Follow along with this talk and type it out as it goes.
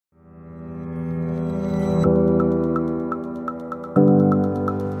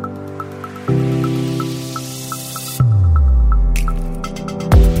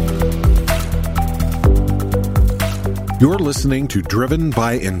You're listening to Driven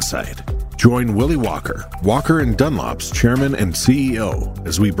by Insight. Join Willie Walker, Walker & Dunlop's chairman and CEO,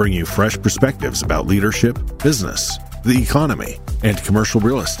 as we bring you fresh perspectives about leadership, business, the economy, and commercial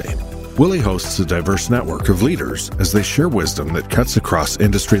real estate. Willie hosts a diverse network of leaders as they share wisdom that cuts across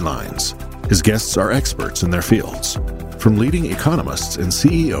industry lines. His guests are experts in their fields, from leading economists and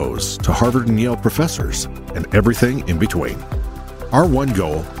CEOs to Harvard and Yale professors, and everything in between. Our one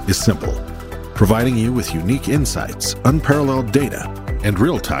goal is simple: providing you with unique insights, unparalleled data, and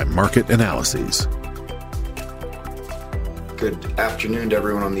real-time market analyses. Good afternoon to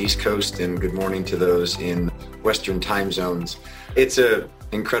everyone on the East Coast, and good morning to those in Western time zones. It's an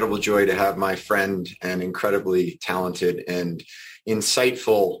incredible joy to have my friend and incredibly talented and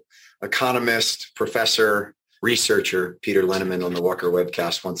insightful economist, professor, researcher, Peter Linneman, on the Walker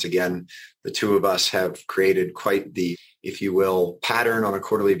webcast once again. The two of us have created quite the, if you will, pattern on a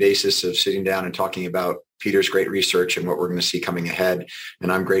quarterly basis of sitting down and talking about Peter's great research and what we're going to see coming ahead.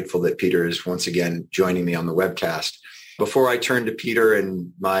 And I'm grateful that Peter is once again joining me on the webcast. Before I turn to Peter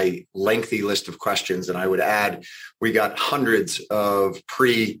and my lengthy list of questions, and I would add, we got hundreds of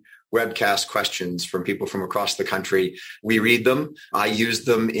pre-webcast questions from people from across the country. We read them. I use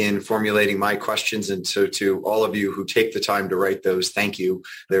them in formulating my questions. And so to all of you who take the time to write those, thank you.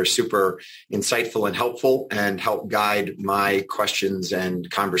 They're super insightful and helpful and help guide my questions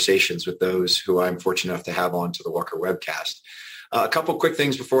and conversations with those who I'm fortunate enough to have on to the Walker webcast. A couple quick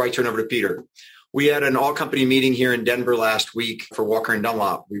things before I turn over to Peter. We had an all-company meeting here in Denver last week for Walker &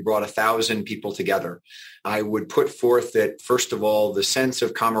 Dunlop. We brought 1,000 people together. I would put forth that, first of all, the sense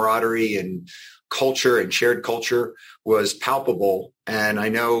of camaraderie and culture and shared culture was palpable. And I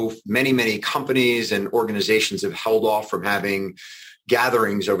know many, many companies and organizations have held off from having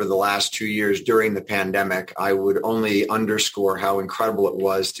gatherings over the last 2 years during the pandemic. I would only underscore how incredible it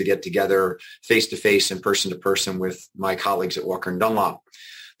was to get together face-to-face and person-to-person with my colleagues at Walker & Dunlop.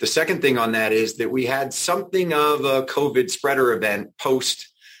 The second thing on that is that we had something of a COVID spreader event post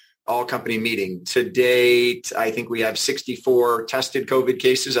all company meeting. To date, I think we have 64 tested COVID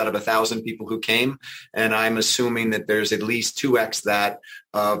cases out of 1,000 people who came. And I'm assuming that there's at least 2x that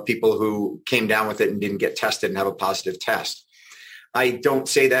of people who came down with it and didn't get tested and have a positive test. I don't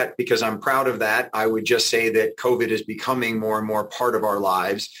say that because I'm proud of that. I would just say that COVID is becoming more and more part of our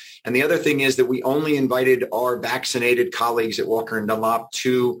lives. And the other thing is that we only invited our vaccinated colleagues at Walker & Dunlop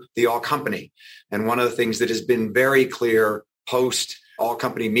to the all company. And one of the things that has been very clear post all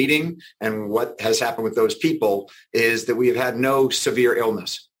company meeting and what has happened with those people is that we have had no severe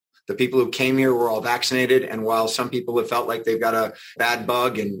illness. The people who came here were all vaccinated. And while some people have felt like they've got a bad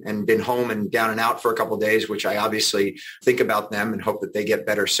bug and been home and down and out for a couple of days, which I obviously think about them and hope that they get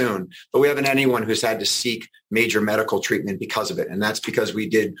better soon. But we haven't had anyone who's had to seek major medical treatment because of it. And that's because we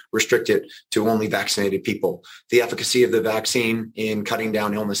did restrict it to only vaccinated people. The efficacy of the vaccine in cutting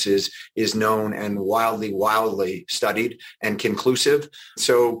down illnesses is known and wildly studied and conclusive.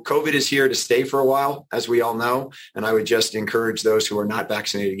 So COVID is here to stay for a while, as we all know. And I would just encourage those who are not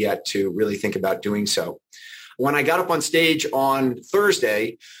vaccinated yet to really think about doing so. When I got up on stage on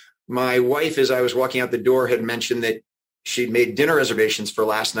Thursday, my wife, as I was walking out the door, had mentioned that she'd made dinner reservations for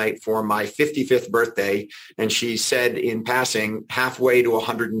last night for my 55th birthday. And she said in passing, halfway to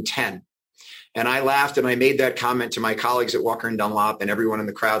 110. And I laughed and I made that comment to my colleagues at Walker & Dunlop, and everyone in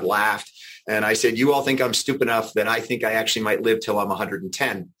the crowd laughed. And I said, you all think I'm stupid enough that I think I actually might live till I'm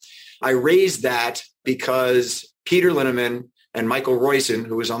 110. I raised that because Peter Linneman and Michael Roizen,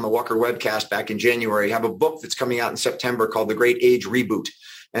 who was on the Walker webcast back in January, have a book that's coming out in September called The Great Age Reboot.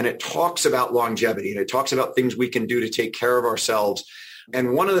 And it talks about longevity and it talks about things we can do to take care of ourselves.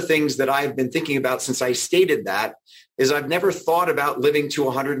 And one of the things that I've been thinking about since I stated that is I've never thought about living to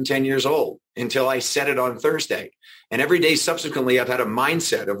 110 years old until I said it on Thursday. And every day subsequently, I've had a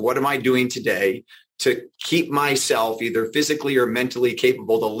mindset of what am I doing today to keep myself either physically or mentally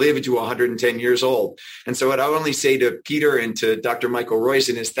capable to live to 110 years old. And so what I only say to Peter and to Dr. Michael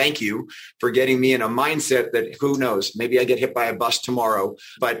Roizen is thank you for getting me in a mindset that who knows, maybe I get hit by a bus tomorrow,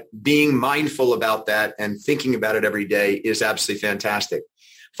 but being mindful about that and thinking about it every day is absolutely fantastic.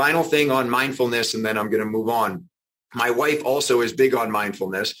 Final thing on mindfulness, and then I'm going to move on. My wife also is big on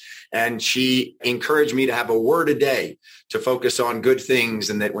mindfulness, and she encouraged me to have a word a day to focus on good things,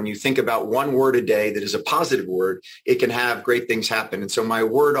 and that when you think about one word a day that is a positive word, it can have great things happen. And so my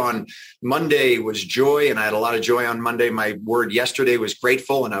word on Monday was joy, and I had a lot of joy on Monday. My word yesterday was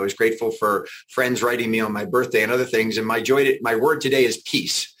grateful, and I was grateful for friends writing me on my birthday and other things. And my word today is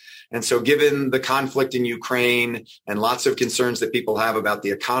peace. And so given the conflict in Ukraine and lots of concerns that people have about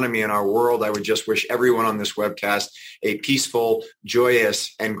the economy in our world, I would just wish everyone on this webcast a peaceful,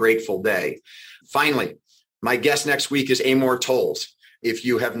 joyous, and grateful day. Finally, My guest next week is Amor Towles. If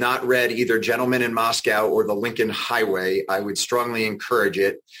you have not read either Gentlemen in Moscow or The Lincoln Highway, I would strongly encourage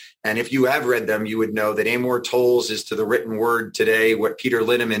it. And if you have read them, you would know that Amor Towles is to the written word today what Peter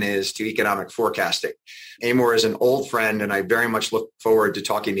Linneman is to economic forecasting. Amor is an old friend, and I very much look forward to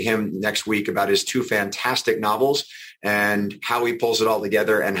talking to him next week about his two fantastic novels and how he pulls it all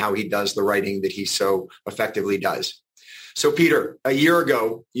together and how he does the writing that he so effectively does. So, Peter, a year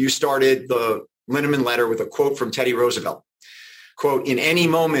ago, you started the Linneman letter with a quote from Teddy Roosevelt. Quote, "In any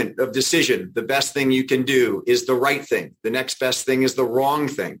moment of decision, the best thing you can do is the right thing. The next best thing is the wrong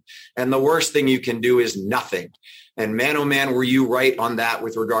thing. And the worst thing you can do is nothing." And man, oh man, were you right on that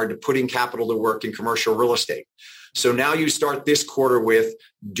with regard to putting capital to work in commercial real estate. So now you start this quarter with,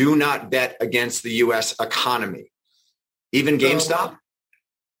 do not bet against the U.S. economy. Even GameStop?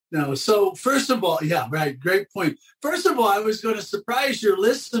 No. So first of all, yeah, right. Great point. First of all, I was going to surprise your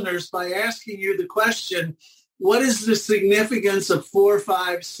listeners by asking you the question, what is the significance of 4,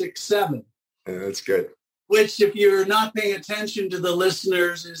 5, 6, 7? Yeah, that's good. Which, if you're not paying attention to the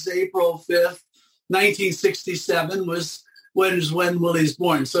listeners, is April 5th, 1967 was when Willie's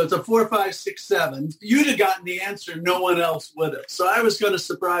born. So it's a 4, 5, 6, 7. You'd have gotten the answer. No one else would have. So I was going to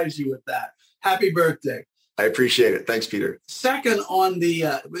surprise you with that. Happy birthday. I appreciate it. Thanks, Peter. Second, on the,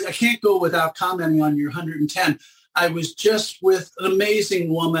 I can't go without commenting on your 110. I was just with an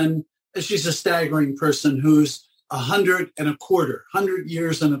amazing woman. She's a staggering person who's 100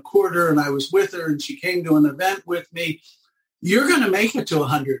 years and a quarter. And I was with her and she came to an event with me. You're going to make it to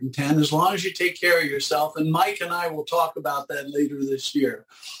 110 as long as you take care of yourself. And Mike and I will talk about that later this year.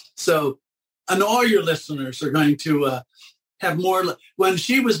 So, and all your listeners are going to have more. When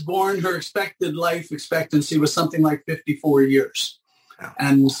she was born, her expected life expectancy was something like 54 years. Wow.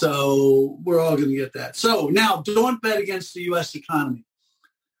 And so we're all going to get that. So now don't bet against the U.S. economy.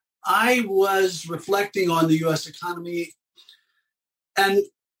 I was reflecting on the U.S. economy, and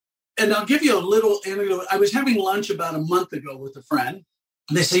I'll give you a little anecdote. I was having lunch about a month ago with a friend,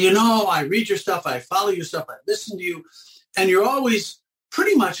 and they say, I read your stuff, I follow your stuff, I listen to you, and you're always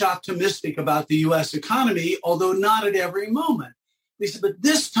pretty much optimistic about the U.S. economy, although not at every moment. They said, but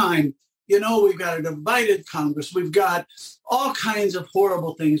this time, we've got a divided Congress. We've got all kinds of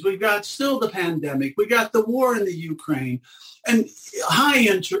horrible things. We've got still the pandemic. We got the war in the Ukraine, and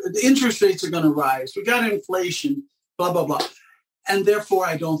interest rates are going to rise. We got inflation, blah, blah, blah. And therefore,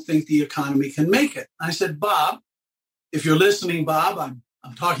 I don't think the economy can make it. I said, Bob, if you're listening, Bob,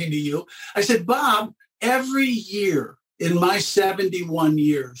 I'm talking to you. I said, Bob, every year in my 71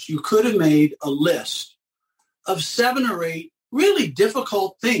 years, you could have made a list of 7 or 8 really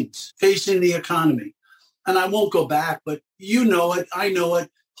difficult things facing the economy. And I won't go back, but you know it, I know it,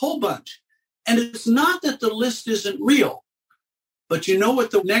 whole bunch. And it's not that the list isn't real, but you know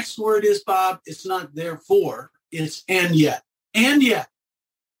what the next word is, Bob? It's not therefore, it's and yet. And yet,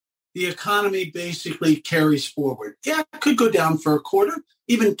 the economy basically carries forward. Yeah, it could go down for a quarter,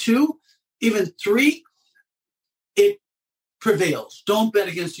 even 2, even 3. It prevails. Don't bet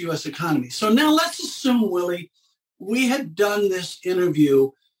against the U.S. economy. So now let's assume, Willie, we had done this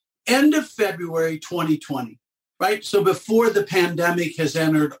interview end of February 2020, right? So before the pandemic has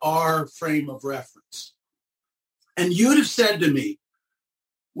entered our frame of reference. And you'd have said to me,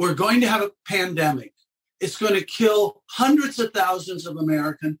 we're going to have a pandemic. It's going to kill hundreds of thousands of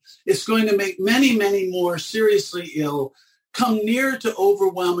Americans. It's going to make many, many more seriously ill, come near to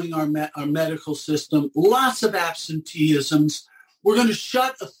overwhelming our medical system, lots of absenteeisms. We're going to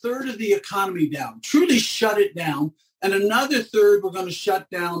shut a third of the economy down, truly shut it down. And another third, we're going to shut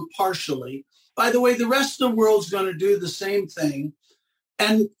down partially. By the way, the rest of the world's going to do the same thing.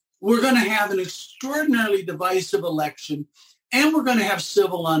 And we're going to have an extraordinarily divisive election. And we're going to have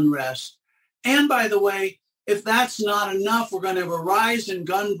civil unrest. And by the way, if that's not enough, we're going to have a rise in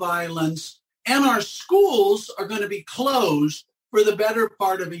gun violence. And our schools are going to be closed for the better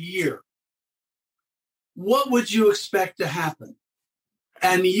part of a year. What would you expect to happen?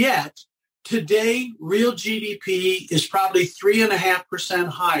 And yet, today, real GDP is probably 3.5%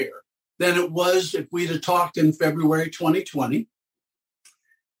 higher than it was if we'd have talked in February 2020.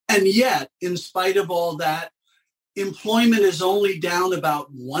 And yet, in spite of all that, employment is only down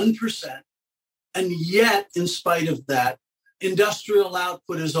about 1%. And yet, in spite of that, industrial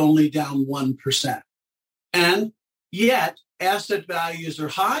output is only down 1%. And yet, asset values are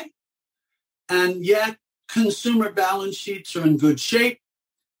high. And yet, consumer balance sheets are in good shape.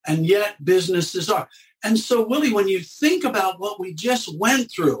 And yet, businesses are. And so, Willie, when you think about what we just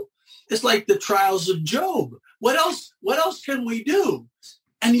went through, it's like the trials of Job. What else can we do?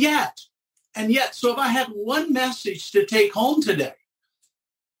 And yet, so if I had one message to take home today,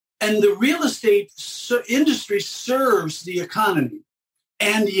 And the real estate industry serves the economy.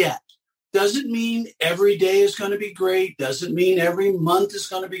 And yet, doesn't mean every day is going to be great. Doesn't mean every month is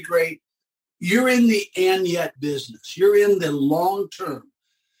going to be great. You're in the and yet business. You're in the long term.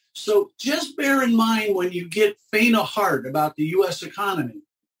 So just bear in mind when you get faint of heart about the U.S. economy,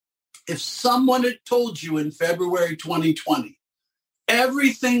 if someone had told you in February 2020,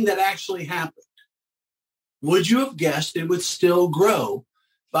 everything that actually happened, would you have guessed it would still grow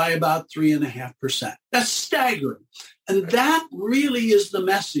by about 3.5%? That's staggering. And that really is the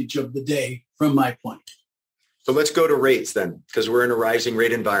message of the day from my point. So let's go to rates then, because we're in a rising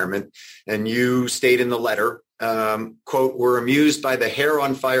rate environment. And you state in the letter, quote, "We're amused by the hair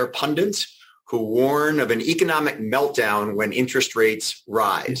on fire pundits who warn of an economic meltdown when interest rates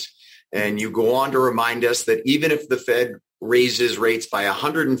rise." And you go on to remind us that even if the Fed raises rates by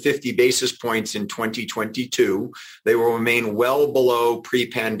 150 basis points in 2022, they will remain well below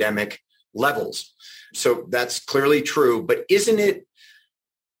pre-pandemic levels. So that's clearly true. But isn't it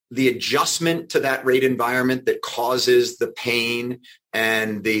the adjustment to that rate environment that causes the pain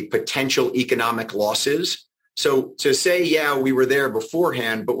and the potential economic losses? So to say, yeah, we were there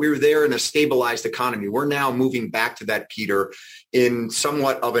beforehand, but we were there in a stabilized economy. We're now moving back to that, Peter, in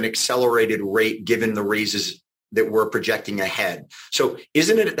somewhat of an accelerated rate given the raises that we're projecting ahead. So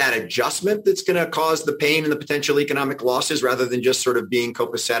isn't it that adjustment that's going to cause the pain and the potential economic losses rather than just sort of being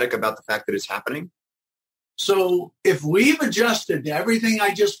copacetic about the fact that it's happening? So if we've adjusted to everything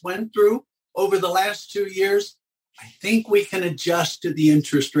I just went through over the last 2 years, I think we can adjust to the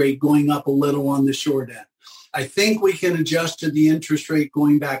interest rate going up a little on the short end. I think we can adjust to the interest rate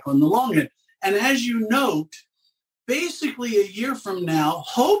going back on the long end. And as you note, basically a year from now,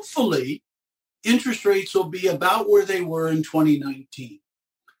 hopefully, interest rates will be about where they were in 2019.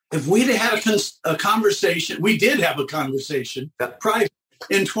 If we'd had a conversation, we did have a conversation prior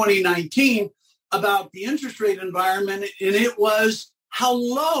in 2019 about the interest rate environment, and it was how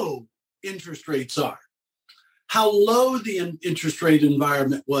low interest rates are, how low the interest rate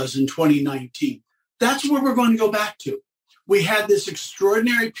environment was in 2019. That's where we're going to go back to. We had this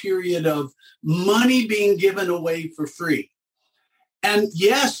extraordinary period of money being given away for free. And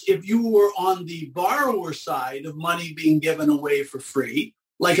yes, if you were on the borrower side of money being given away for free,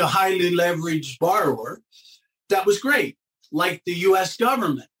 like a highly leveraged borrower, that was great. Like the U.S.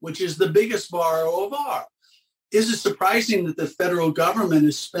 government, which is the biggest borrower of all. Is it surprising that the federal government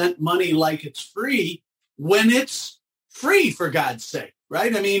has spent money like it's free when it's free, for God's sake,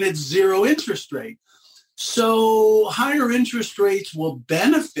 right? I mean, it's zero interest rate. So higher interest rates will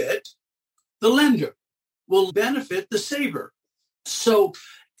benefit the lender, will benefit the saver. So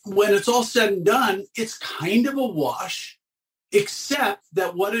when it's all said and done, it's kind of a wash, except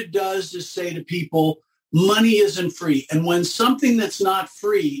that what it does is say to people, money isn't free. And when something that's not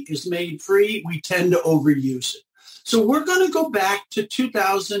free is made free, we tend to overuse it. So we're going to go back to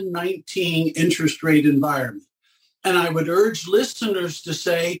 2019 interest rate environment. And I would urge listeners to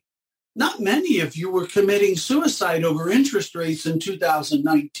say, not many of you were committing suicide over interest rates in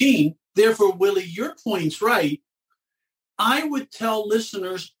 2019. Therefore, Willie, your point's right. I would tell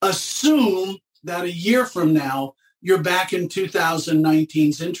listeners, assume that a year from now, you're back in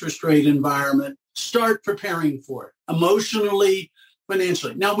 2019's interest rate environment. Start preparing for it emotionally,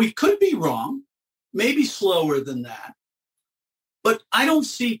 financially. Now, we could be wrong, maybe slower than that. But I don't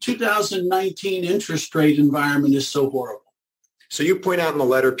see 2019 interest rate environment as so horrible. So you point out in the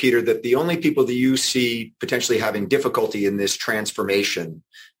letter, Peter, that the only people that you see potentially having difficulty in this transformation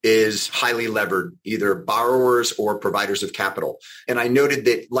is highly levered, either borrowers or providers of capital. And I noted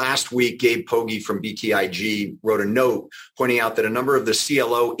that last week, Gabe Pogge from BTIG wrote a note pointing out that a number of the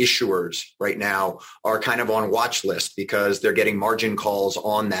CLO issuers right now are kind of on watch list because they're getting margin calls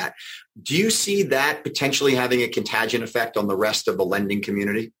on that. Do you see that potentially having a contagion effect on the rest of the lending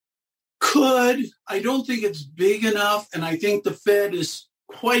community? Could. I don't think it's big enough. And I think the Fed is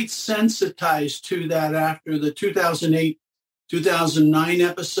quite sensitized to that after the 2008, 2009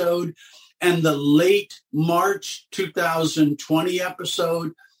 episode and the late March 2020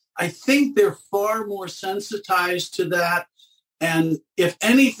 episode. I think they're far more sensitized to that. And if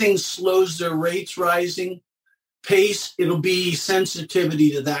anything slows their rates rising pace, it'll be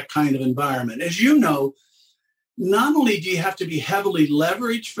sensitivity to that kind of environment. As you know, not only do you have to be heavily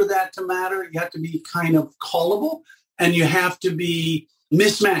leveraged for that to matter, you have to be kind of callable and you have to be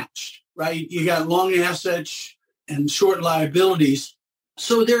mismatched, right? You got long assets and short liabilities.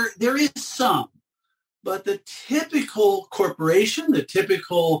 So there is some, but the typical corporation, the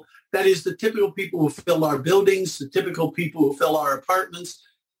typical people who fill our buildings, the typical people who fill our apartments,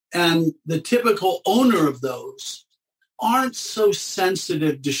 and the typical owner of those aren't so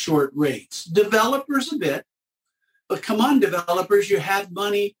sensitive to short rates. Developers a bit, but come on, developers, you had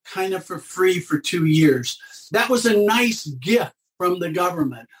money kind of for free for 2 years. That was a nice gift from the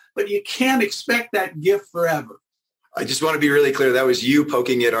government, but you can't expect that gift forever. I just want to be really clear. That was you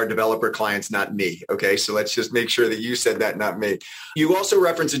poking at our developer clients, not me. Okay, so let's just make sure that you said that, not me. You also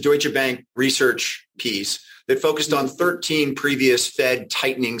referenced a Deutsche Bank research piece that focused on 13 previous Fed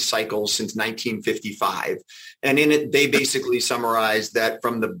tightening cycles since 1955. And in it, they basically summarized that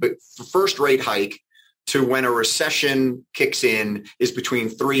from the first rate hike to when a recession kicks in is between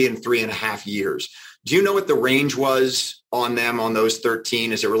 3 and 3.5 years. Do you know what the range was on them on those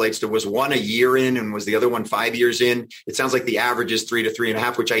 13 as it relates to, was one a year in and was the other one 5 years in? It sounds like the average is 3 to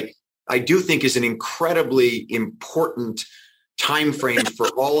 3.5, which I do think is an incredibly important time frame for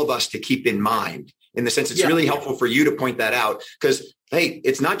all of us to keep in mind, in the sense it's really helpful for you to point that out, because, hey,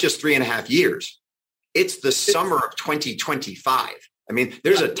 it's not just 3.5 years. It's the summer of 2025. I mean,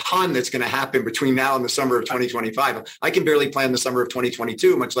 there's a ton that's going to happen between now and the summer of 2025. I can barely plan the summer of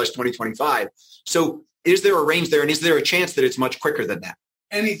 2022, much less 2025. So is there a range there? And is there a chance that it's much quicker than that?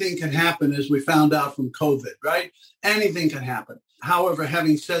 Anything can happen, as we found out from COVID, right? Anything can happen. However,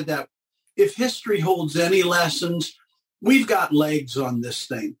 having said that, if history holds any lessons, we've got legs on this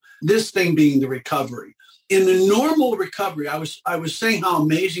thing being the recovery. In the normal recovery, I was saying how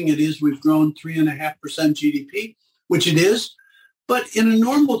amazing it is we've grown 3.5% GDP, which it is. But in a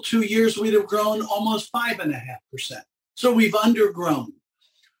normal 2 years, we'd have grown almost 5.5%. So we've undergrown.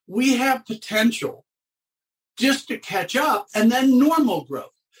 We have potential just to catch up and then normal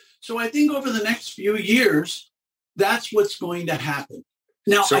growth. So I think over the next few years, that's what's going to happen.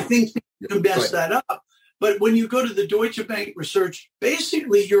 Now, I think you can mess that up. But when you go to the Deutsche Bank research,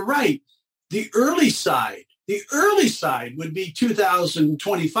 basically, you're right. The early side would be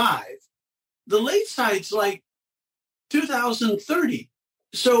 2025. The late side's like 2030.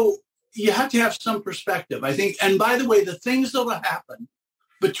 So you have to have some perspective, I think. And by the way, the things that will happen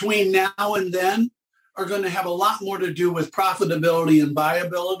between now and then are going to have a lot more to do with profitability and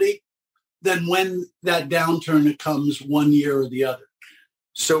viability than when that downturn comes one year or the other.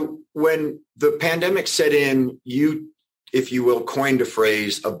 So when the pandemic set in, you, if you will, coined a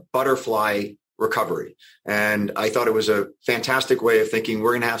phrase, a butterfly recovery. And I thought it was a fantastic way of thinking.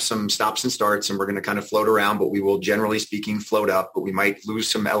 We're going to have some stops and starts and we're going to kind of float around, but we will, generally speaking, float up, but we might lose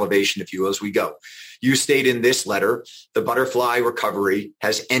some elevation, if you will, as we go. You state in this letter, the butterfly recovery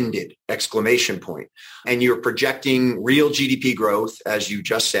has ended, ! And you're projecting real GDP growth, as you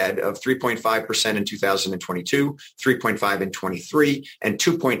just said, of 3.5% in 2022, 3.5 in 23, and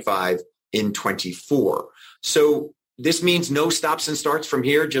 2.5 in 24. So this means no stops and starts from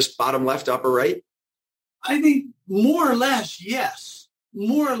here, just bottom left, upper right? I think more or less, yes.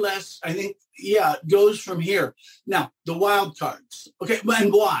 More or less, I think, it goes from here. Now, the wild cards. Okay,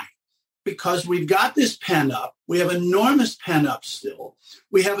 and why? Because we've got this pen up. We have enormous pen up still.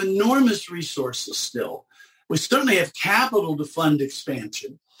 We have enormous resources still. We certainly have capital to fund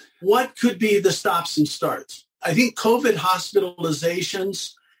expansion. What could be the stops and starts? I think COVID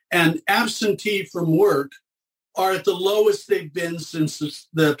hospitalizations and absentee from work are at the lowest they've been since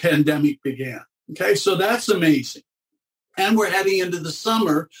the pandemic began. Okay, so that's amazing. And we're heading into the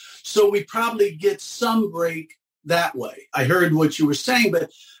summer, so we probably get some break that way. I heard what you were saying,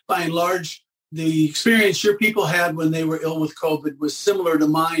 but by and large, the experience your people had when they were ill with COVID was similar to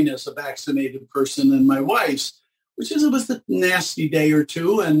mine as a vaccinated person and my wife's, which is it was a nasty day or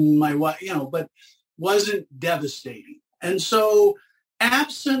two, and my wife, but wasn't devastating. And so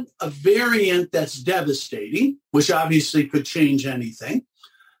absent a variant that's devastating, which obviously could change anything.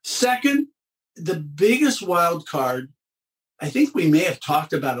 Second, the biggest wild card, I think we may have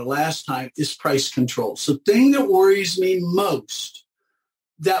talked about it last time, is price control. So the thing that worries me most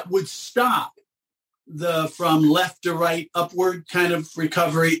that would stop the from left to right upward kind of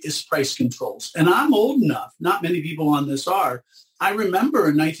recovery is price controls. And I'm old enough, not many people on this are. I remember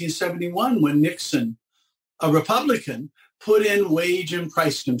in 1971 when Nixon, a Republican, put in wage and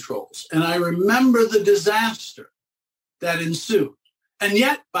price controls. And I remember the disaster that ensued. And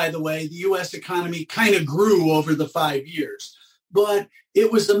yet, by the way, the U.S. economy kind of grew over the 5 years. But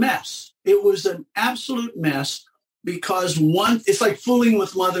it was a mess. It was an absolute mess because it's like fooling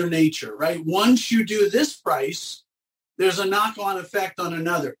with Mother Nature, right? Once you do this price, there's a knock-on effect on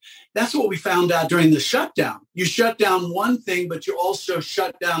another. That's what we found out during the shutdown. You shut down one thing, but you also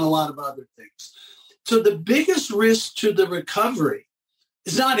shut down a lot of other things. So the biggest risk to the recovery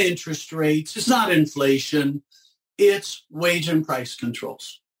is not interest rates, it's not inflation, it's wage and price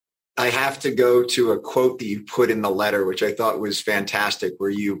controls. I have to go to a quote that you put in the letter, which I thought was fantastic, where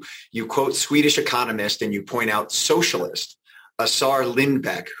you quote Swedish economist and you point out socialist Assar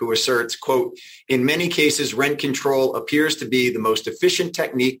Lindbeck, who asserts, quote, "In many cases, rent control appears to be the most efficient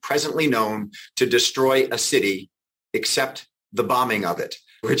technique presently known to destroy a city, except the bombing of it,"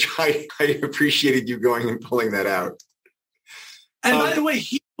 which I appreciated you going and pulling that out. And by the way,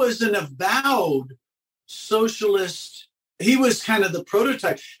 he was an avowed socialist. He was kind of the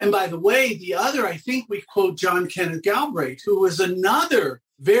prototype. And by the way, the other, I think we quote John Kenneth Galbraith, who was another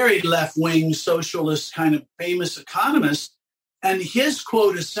very left-wing socialist kind of famous economist. And his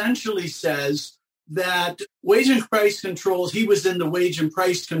quote essentially says that wage and price controls, he was in the wage and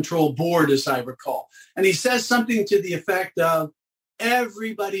price control board, as I recall. And he says something to the effect of,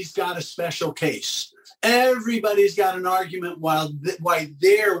 everybody's got a special case. Everybody's got an argument why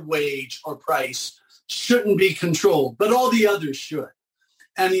their wage or price shouldn't be controlled, but all the others should.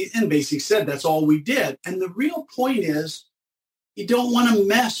 And he basically said that's all we did. And the real point is, you don't want to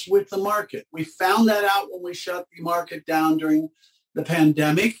mess with the market. We found that out when we shut the market down during the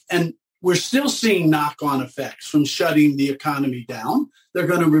pandemic, and we're still seeing knock-on effects from shutting the economy down. They're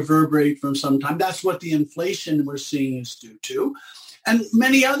going to reverberate from some time. That's what the inflation we're seeing is due to. And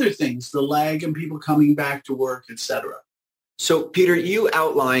many other things, the lag in people coming back to work, et cetera. So, Peter, you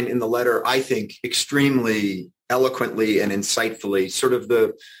outline in the letter, I think, extremely eloquently and insightfully sort of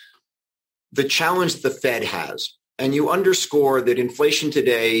the challenge the Fed has. And you underscore that inflation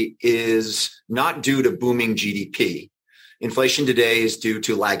today is not due to booming GDP. Inflation today is due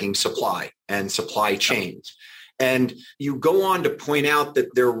to lagging supply and supply chains. And you go on to point out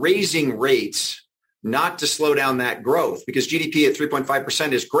that they're raising rates not to slow down that growth, because GDP at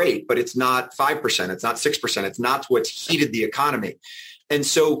 3.5% is great, but it's not 5%. It's not 6%. It's not what's heated the economy. And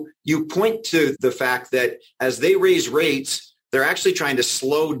so you point to the fact that as they raise rates, they're actually trying to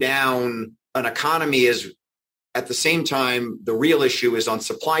slow down an economy as at the same time, the real issue is on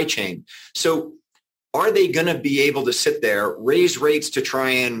supply chain. So are they going to be able to sit there, raise rates to try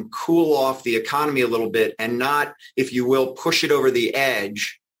and cool off the economy a little bit and not, if you will, push it over the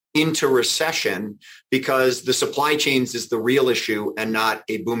edge into recession, because the supply chains is the real issue and not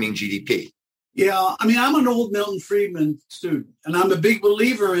a booming GDP? Yeah, I mean, I'm an old Milton Friedman student, and I'm a big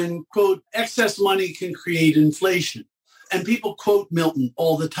believer in, quote, excess money can create inflation. And people quote Milton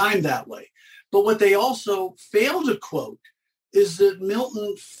all the time that way. But what they also fail to quote is that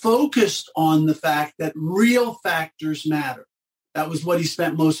Milton focused on the fact that real factors matter. That was what he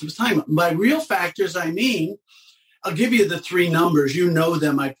spent most of his time on. By real factors, I mean, I'll give you the three numbers. You know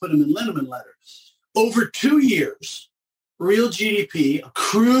them. I put them in Linneman letter. Over 2 years, real GDP, a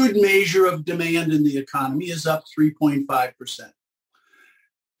crude measure of demand in the economy, is up 3.5%.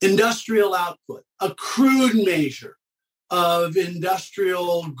 Industrial output, a crude measure of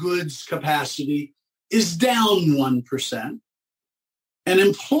industrial goods capacity, is down 1%. And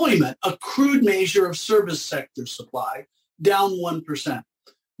employment, a crude measure of service sector supply, down 1%.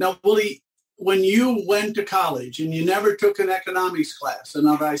 Now, Willie, when you went to college and you never took an economics class, and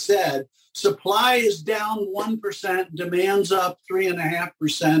as I said, supply is down 1%, demand's up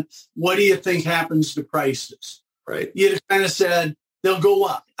 3.5%. What do you think happens to prices? Right. You kind of said, they'll go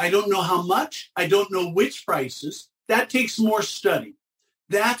up. I don't know how much. I don't know which prices. That takes more study.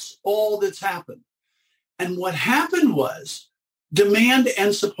 That's all that's happened. And what happened was demand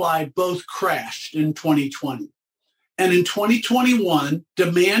and supply both crashed in 2020. And in 2021,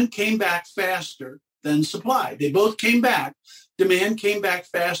 demand came back faster than supply. They both came back. Demand came back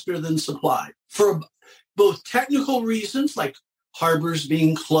faster than supply for both technical reasons, like harbors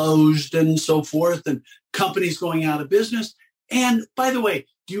being closed and so forth, and companies going out of business. And by the way,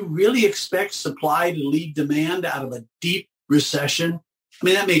 do you really expect supply to lead demand out of a deep recession? I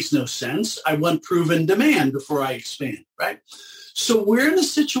mean, that makes no sense. I want proven demand before I expand, right? So we're in a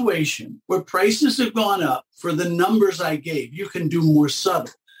situation where prices have gone up for the numbers I gave. You can do more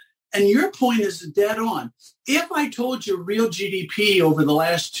subtle. And your point is dead on. If I told you real GDP over the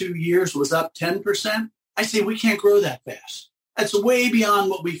last 2 years was up 10%, I say we can't grow that fast. That's way beyond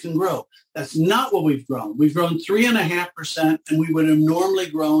what we can grow. That's not what we've grown. We've grown 3.5%, and we would have normally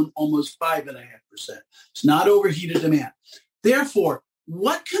grown almost 5.5%. It's not overheated demand. Therefore,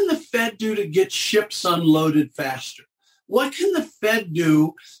 what can the Fed do to get ships unloaded faster? What can the Fed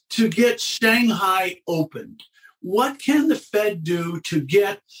do to get Shanghai opened? What can the Fed do to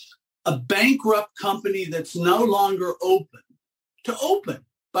get a bankrupt company that's no longer open to open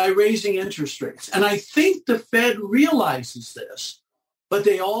by raising interest rates? And I think the Fed realizes this, but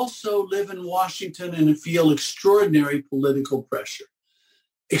they also live in Washington and feel extraordinary political pressure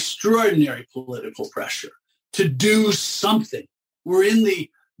to do something. We're in the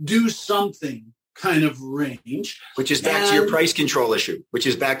do something kind of range. Which is back to your price control issue, which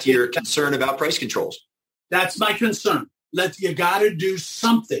is back to your concern about price controls. That's my concern. You got to do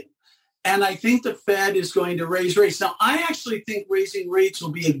something. And I think the Fed is going to raise rates. Now, I actually think raising rates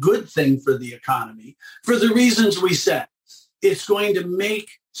will be a good thing for the economy for the reasons we said. It's going to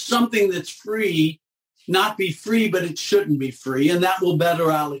make something that's free not be free, but it shouldn't be free, and that will better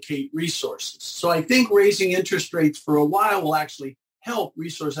allocate resources. So I think raising interest rates for a while will actually help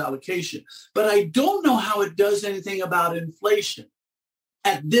resource allocation. But I don't know how it does anything about inflation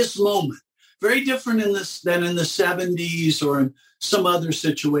at this moment. Very different than in the 70s or in some other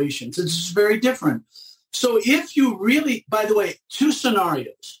situations. It's very different. So if you really, by the way, two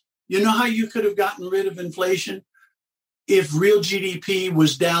scenarios. You know how you could have gotten rid of inflation? If real GDP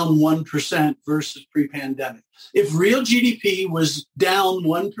was down 1% versus pre-pandemic. If real GDP was down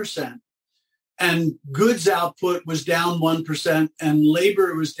 1% and goods output was down 1% and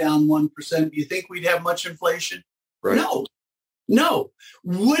labor was down 1%, do you think we'd have much inflation? Right. No.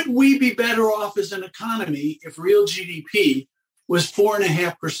 Would we be better off as an economy if real GDP was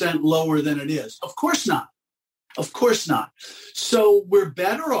 4.5% lower than it is? Of course not. Of course not. So we're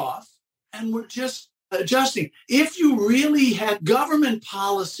better off, and we're just adjusting. If you really had government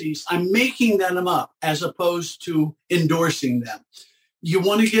policies, I'm making them up as opposed to endorsing them. You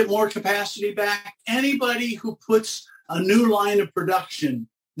want to get more capacity back? Anybody who puts a new line of production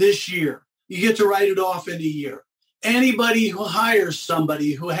this year, you get to write it off in a year. Anybody who hires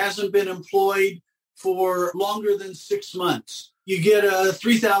somebody who hasn't been employed for longer than 6 months, you get a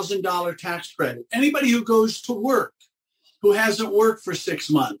 $3,000 tax credit. Anybody who goes to work who hasn't worked for 6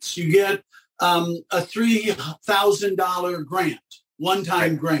 months, you get a $3,000 grant,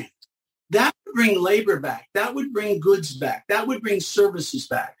 one-time grant. That would bring labor back. That would bring goods back. That would bring services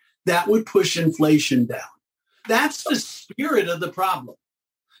back. That would push inflation down. That's the spirit of the problem.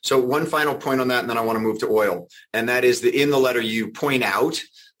 So one final point on that, and then I want to move to oil. And that is that in the letter, you point out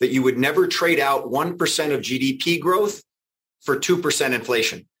that you would never trade out 1% of GDP growth for 2%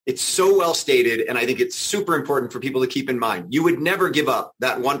 inflation. It's so well stated, and I think it's super important for people to keep in mind. You would never give up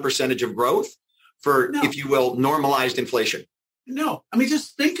that 1% of growth for, if you will, normalized inflation. No. I mean,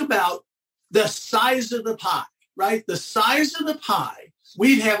 just think about the size of the pie, right? The size of the pie.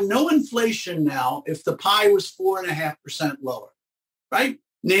 We'd have no inflation now if the pie was 4.5% lower, right?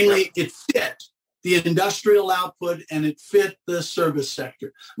 Namely, it fit the industrial output and it fit the service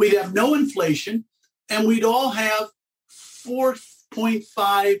sector. We'd have no inflation, and we'd all have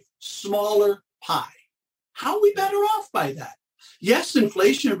 4.5 smaller pie. How are we better off by that? Yes,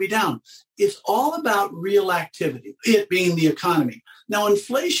 inflation would be down. It's all about real activity, it being the economy. Now,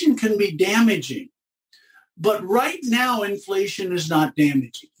 inflation can be damaging, but right now, inflation is not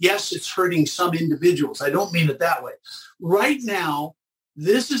damaging. Yes, it's hurting some individuals. I don't mean it that way. Right now,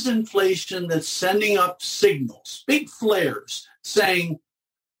 this is inflation that's sending up signals, big flares, saying,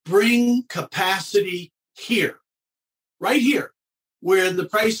 bring capacity here, right here, where the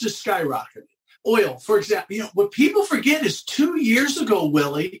price is skyrocketing. Oil, for example, what people forget is 2 years ago,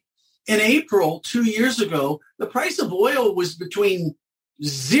 Willie, in April, 2 years ago, the price of oil was between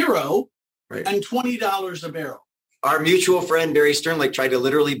 $0 and $20 a barrel. Our mutual friend, Barry Sternlicht, tried to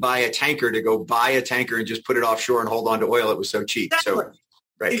literally buy a tanker to go buy a tanker and just put it offshore and hold on to oil. It was so cheap. Exactly. So,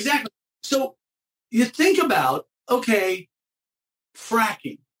 Exactly. So you think about, okay,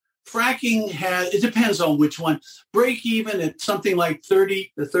 fracking. Fracking it depends on which one. Break even at something like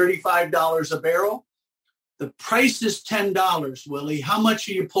 $30 to $35 a barrel. The price is $10, Willie. How much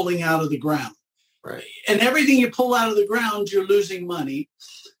are you pulling out of the ground? Right. And everything you pull out of the ground, you're losing money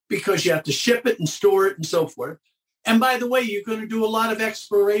because you have to ship it and store it and so forth. And by the way, you're going to do a lot of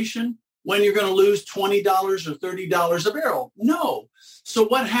exploration when you're going to lose $20 or $30 a barrel. No. So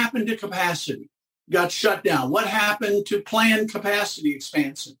what happened to capacity? Got shut down. What happened to planned capacity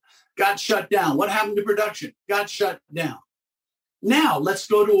expansion? Got shut down. What happened to production? Got shut down. Now, let's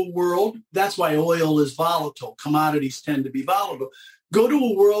go to a world. That's why oil is volatile. Commodities tend to be volatile. Go to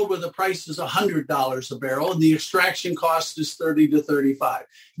a world where the price is $100 a barrel and the extraction cost is $30 to $35.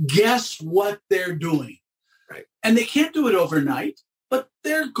 Guess what they're doing? Right. And they can't do it overnight, but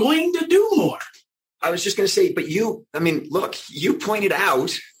they're going to do more. I was just going to say, but look, you pointed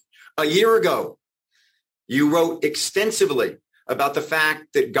out a year ago, you wrote extensively about the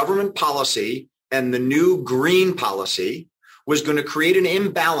fact that government policy and the new green policy was going to create an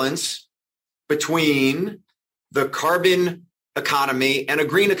imbalance between the carbon economy and a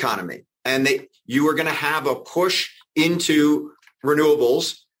green economy. And you were going to have a push into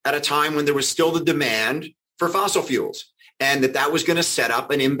renewables at a time when there was still the demand for fossil fuels. and that was going to set up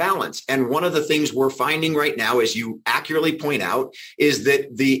an imbalance. And one of the things we're finding right now, as you accurately point out, is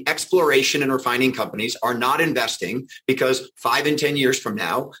that the exploration and refining companies are not investing because 5 and 10 years from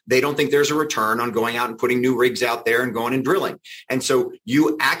now, they don't think there's a return on going out and putting new rigs out there and going and drilling. And so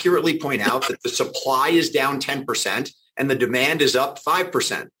you accurately point out that the supply is down 10% and the demand is up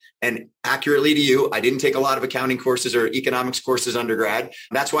 5%. And accurately to you, I didn't take a lot of accounting courses or economics courses undergrad.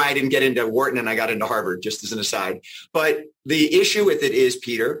 That's why I didn't get into Wharton and I got into Harvard, just as an aside. But the issue with it is,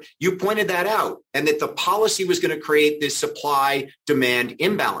 Peter, you pointed that out, and that the policy was going to create this supply-demand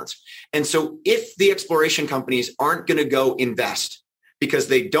imbalance. And so if the exploration companies aren't going to go invest because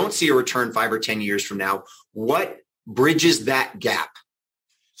they don't see a return 5 or 10 years from now, what bridges that gap?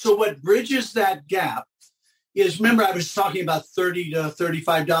 So what bridges that gap is, remember, I was talking about $30 to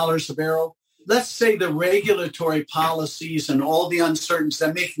 $35 a barrel. Let's say the regulatory policies and all the uncertainties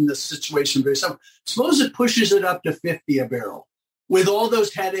that are making the situation very simple. Suppose it pushes it up to 50 a barrel with all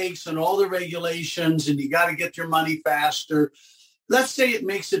those headaches and all the regulations, and you got to get your money faster. Let's say it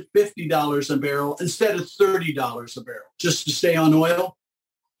makes it $50 a barrel instead of $30 a barrel, just to stay on oil.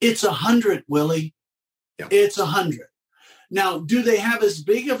 It's 100, Willie. Yeah. It's 100. Now, do they have as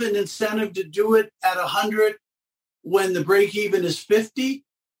big of an incentive to do it at 100 when the break even is 50?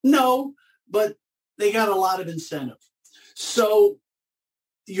 No, but they got a lot of incentive. So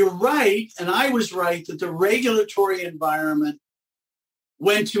you're right, and I was right, that the regulatory environment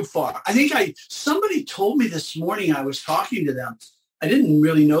went too far. I think somebody told me this morning, I was talking to them. I didn't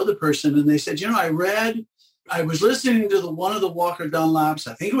really know the person, and they said, I was listening to one of the Walker Dunlops,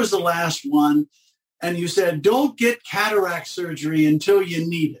 I think it was the last one, and you said, don't get cataract surgery until you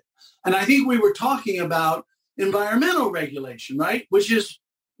need it. And I think we were talking about environmental regulation, right? Which is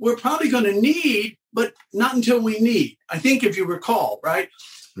we're probably going to need, but not until we need, I think, if you recall, right?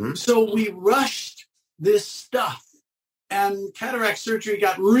 Mm-hmm. So we rushed this stuff and cataract surgery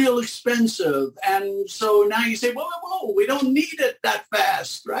got real expensive. And so now you say, whoa, we don't need it that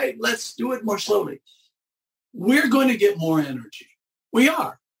fast, right? Let's do it more slowly. We're going to get more energy. We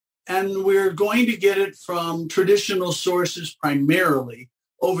are. And we're going to get it from traditional sources primarily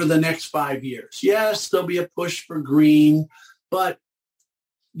over the next 5 years. Yes, there'll be a push for green, but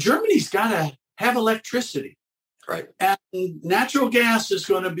Germany's got to have electricity. Right. And natural gas is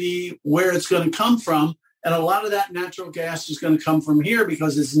going to be where it's going to come from. And a lot of that natural gas is going to come from here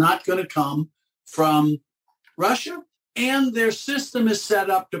because it's not going to come from Russia. And their system is set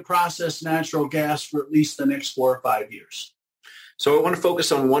up to process natural gas for at least the next 4 or 5 years. So I want to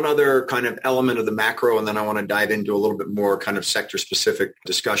focus on one other kind of element of the macro, and then I want to dive into a little bit more kind of sector-specific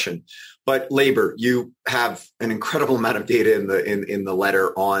discussion. But labor, you have an incredible amount of data in the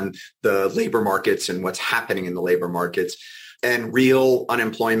letter on the labor markets and what's happening in the labor markets, and real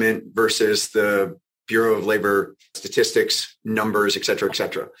unemployment versus the Bureau of Labor Statistics numbers, et cetera, et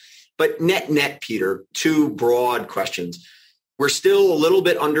cetera. But net, Peter, 2 broad questions. We're still a little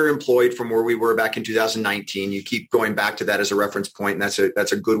bit underemployed from where we were back in 2019. You keep going back to that as a reference point, and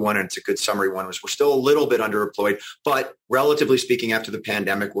that's a good one, and it's a good summary one. We're still a little bit underemployed, but relatively speaking, after the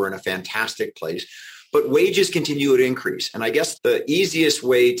pandemic, we're in a fantastic place. But wages continue to increase. And I guess the easiest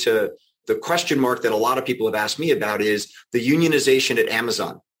way to, the question mark that a lot of people have asked me about is the unionization at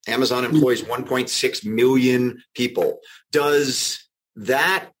Amazon. Amazon employs 1.6 million people. Does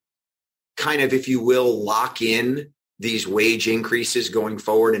that kind of, if you will, lock in these wage increases going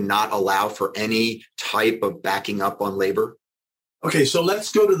forward and not allow for any type of backing up on labor? Okay, so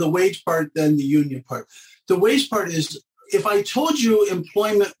let's go to the wage part, then the union part. The wage part is, if I told you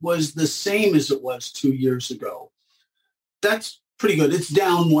employment was the same as it was 2 years ago, that's pretty good. It's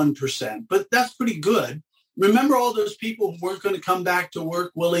down 1%, but that's pretty good. Remember all those people who weren't going to come back to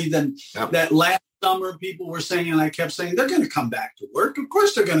work, Willie? Then that last summer people were saying, and I kept saying, they're going to come back to work. Of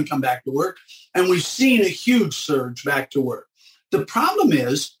course they're going to come back to work. And we've seen a huge surge back to work. The problem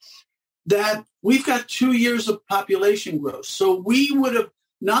is that we've got 2 years of population growth. So we would have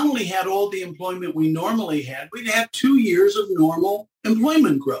not only had all the employment we normally had, we'd have 2 years of normal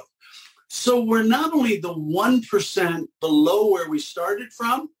employment growth. So we're not only the 1% below where we started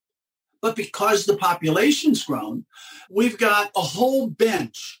from, but because the population's grown, we've got a whole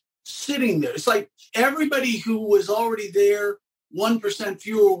bench sitting there. It's like everybody who was already there, 1%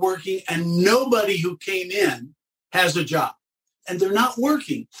 fewer working, and nobody who came in has a job. And they're not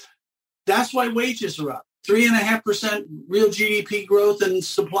working. That's why wages are up. 3.5% real GDP growth, and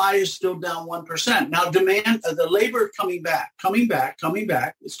supply is still down 1%. Now, demand, the labor coming back.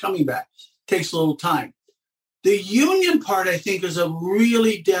 It's coming back. Takes a little time. The union part, I think, is a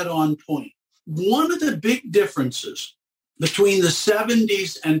really dead-on point. One of the big differences between the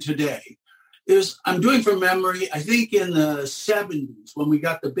 70s and today I'm doing from memory, I think in the 70s, when we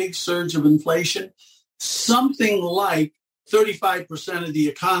got the big surge of inflation, something like 35% of the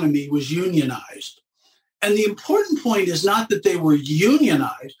economy was unionized. And the important point is not that they were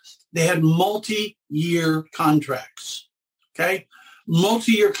unionized. They had multi-year contracts, okay?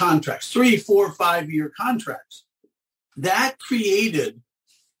 Multi-year contracts, 3, 4, 5-year contracts. That created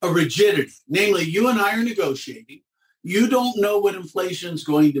a rigidity. Namely, you and I are negotiating. You don't know what inflation is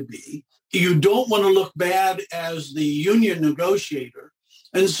going to be. You don't want to look bad as the union negotiator.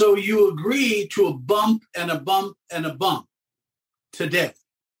 And so you agree to a bump and a bump and a bump today.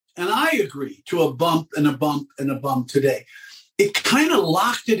 And I agree to a bump and a bump and a bump today. It kind of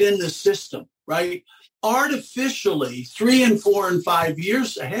locked it in the system, right? Artificially, 3 and 4 and 5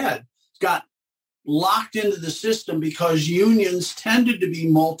 years ahead got locked into the system because unions tended to be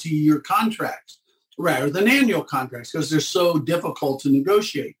multi-year contracts rather than annual contracts because they're so difficult to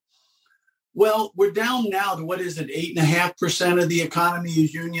negotiate. Well, we're down now to, 8.5% of the economy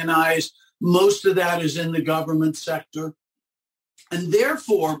is unionized. Most of that is in the government sector. And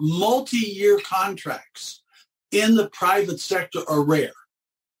therefore, multi-year contracts in the private sector are rare.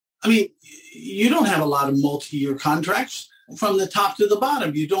 I mean, you don't have a lot of multi-year contracts from the top to the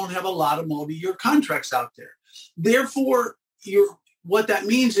bottom. You don't have a lot of multi-year contracts out there. Therefore, what that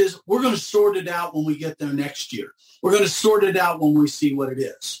means is we're going to sort it out when we get there next year. We're going to sort it out when we see what it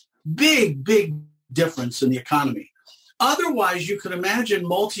is. Big, big difference in the economy. Otherwise, you could imagine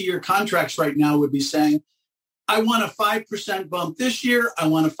multi-year contracts right now would be saying, I want a 5% bump this year. I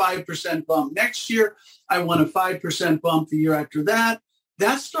want a 5% bump next year. I want a 5% bump the year after that.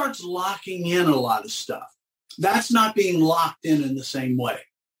 That starts locking in a lot of stuff. That's not being locked in the same way.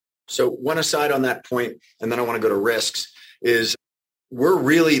 So one aside on that point, and then I want to go to risks, is we're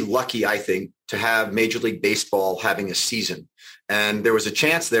really lucky, I think, to have Major League Baseball having a season. And there was a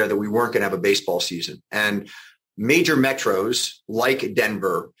chance there that we weren't going to have a baseball season. And major metros like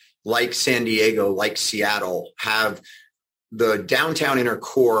Denver, like San Diego, like Seattle, have the downtown inner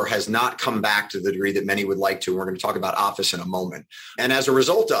core has not come back to the degree that many would like to. We're going to talk about office in a moment. And as a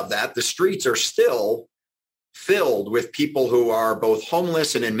result of that, the streets are still filled with people who are both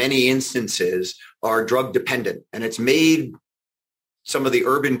homeless and in many instances are drug dependent. And it's made some of the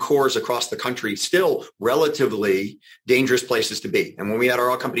urban cores across the country still relatively dangerous places to be. And when we had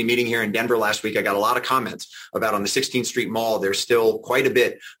our all-company meeting here in Denver last week, I got a lot of comments about on the 16th Street Mall, there's still quite a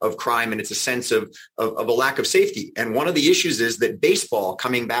bit of crime, and it's a sense of a lack of safety. And one of the issues is that baseball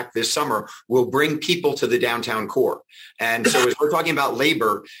coming back this summer will bring people to the downtown core. And so as we're talking about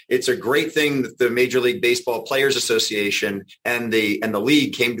labor, it's a great thing that the Major League Baseball Players Association and the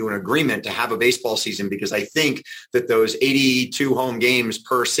league came to an agreement to have a baseball season, because I think that those 82 home games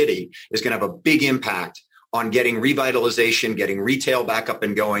per city is going to have a big impact on getting revitalization, getting retail back up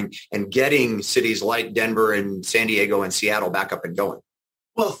and going, and getting cities like Denver and San Diego and Seattle back up and going.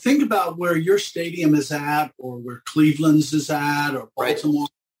 Well, think about where your stadium is at, or where Cleveland's is at, or Baltimore. Right.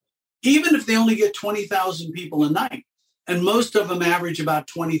 Even if they only get 20,000 people a night, and most of them average about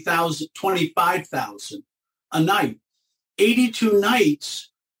 20,000, 25,000 a night, 82 nights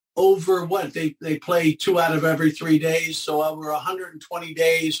over what? They play 2 out of every 3 days, so over 120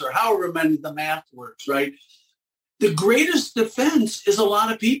 days, or however many the math works, right? The greatest defense is a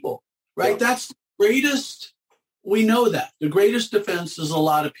lot of people, right? Yeah. That's the greatest. We know that. The greatest defense is a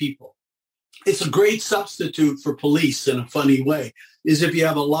lot of people. It's a great substitute for police in a funny way, is if you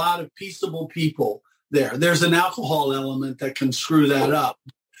have a lot of peaceable people there. There's an alcohol element that can screw that up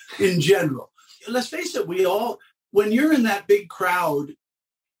in general. Let's face it, when you're in that big crowd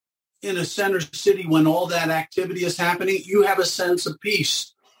in a center city, when all that activity is happening, you have a sense of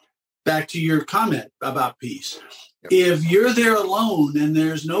peace. Back to your comment about peace. Yep. If you're there alone and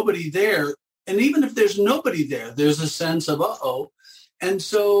there's nobody there, and even if there's nobody there, there's a sense of, uh-oh. And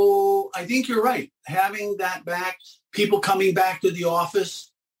so I think you're right. Having that back, people coming back to the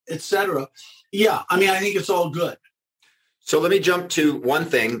office, et cetera. Yeah, I mean, I think it's all good. So let me jump to one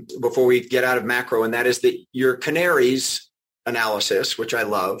thing before we get out of macro, and that is that your canaries analysis, which I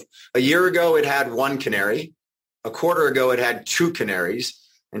love. A year ago, it had 1 canary. A quarter ago, it had 2 canaries.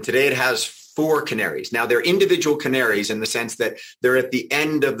 And today it has 4 canaries. Now, they're individual canaries in the sense that they're at the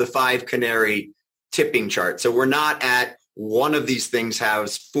end of the 5 canary tipping chart. So we're not at one of these things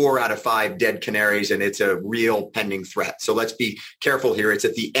has 4 out of 5 dead canaries, and it's a real pending threat. So let's be careful here. It's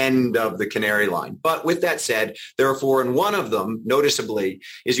at the end of the canary line. But with that said, there are 4, and one of them, noticeably,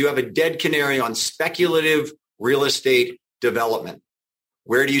 is you have a dead canary on speculative real estate development.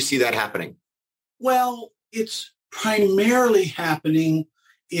 Where do you see that happening? Well, it's primarily happening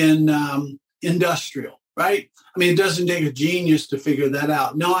in industrial. right? I mean, it doesn't take a genius to figure that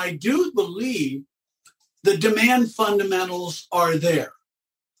out. Now, I do believe the demand fundamentals are there,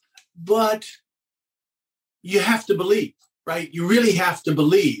 but you have to believe, right? You really have to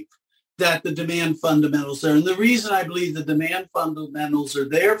believe that the demand fundamentals are there. And the reason I believe the demand fundamentals are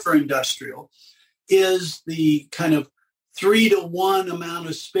there for industrial is the kind of 3-to-1 amount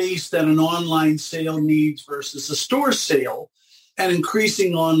of space that an online sale needs versus a store sale, and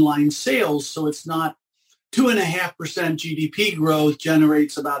increasing online sales. So it's not 2.5% GDP growth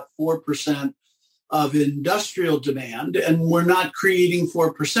generates about 4% of industrial demand, and we're not creating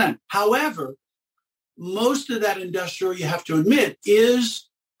 4%. However, most of that industrial, you have to admit, is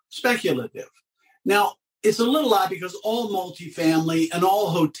speculative. Now, it's a little odd because all multifamily and all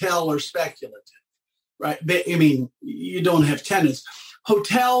hotel are speculative, right? I mean, you don't have tenants.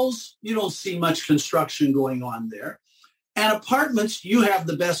 Hotels, you don't see much construction going on there. And apartments, you have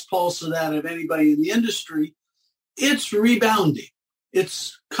the best pulse of that of anybody in the industry. It's rebounding.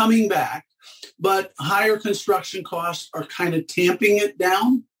 It's coming back. But higher construction costs are kind of tamping it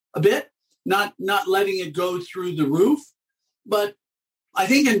down a bit, not letting it go through the roof. But I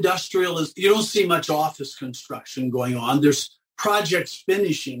think industrial is, you don't see much office construction going on. There's projects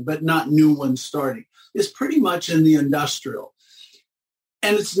finishing, but not new ones starting. It's pretty much in the industrial.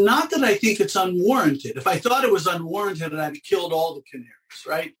 And it's not that I think it's unwarranted. If I thought it was unwarranted, I'd have killed all the canaries,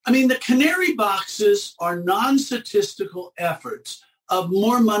 right? I mean, the canary boxes are non-statistical efforts of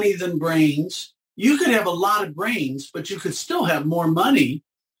more money than brains. You could have a lot of brains, but you could still have more money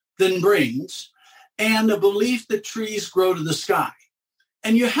than brains, and a belief that trees grow to the sky.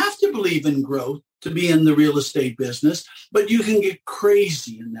 And you have to believe in growth to be in the real estate business, but you can get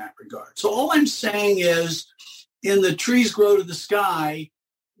crazy in that regard. So all I'm saying is, in the trees grow to the sky,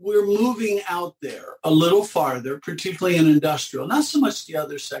 we're moving out there a little farther, particularly in industrial, not so much the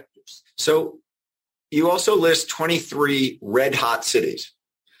other sectors. So you also list 23 red hot cities,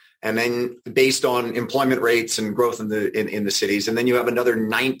 and then based on employment rates and growth in the cities, and then you have another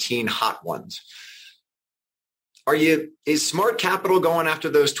 19 hot ones. Is smart capital going after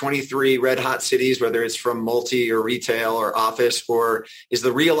those 23 red hot cities, whether it's from multi or retail or office, or is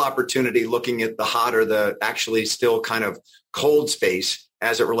the real opportunity looking at the hot or the actually still kind of cold space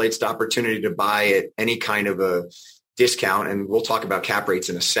as it relates to opportunity to buy at any kind of a discount? And we'll talk about cap rates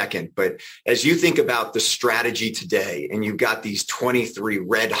in a second. But as you think about the strategy today, and you've got these 23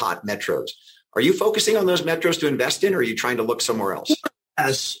 red hot metros, are you focusing on those metros to invest in, or are you trying to look somewhere else?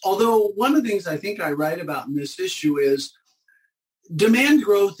 Yes, although one of the things I think I write about in this issue is demand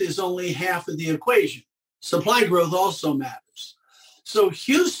growth is only half of the equation. Supply growth also matters. So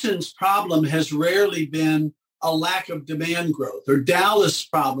Houston's problem has rarely been a lack of demand growth, or Dallas'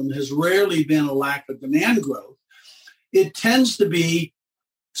 problem has rarely been a lack of demand growth. It tends to be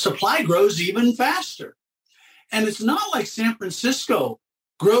supply grows even faster. And it's not like San Francisco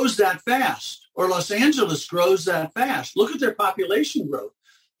grows that fast, or Los Angeles grows that fast. Look at their population growth.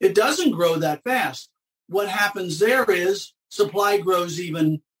 It doesn't grow that fast. What happens there is supply grows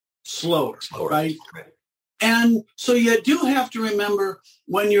even slower. Right? And so you do have to remember,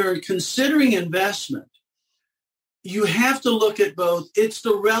 when you're considering investment, you have to look at both. It's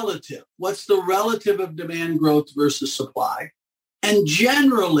the relative. What's the relative of demand growth versus supply? And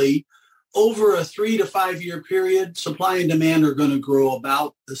generally, over a 3 to 5 year period, supply and demand are going to grow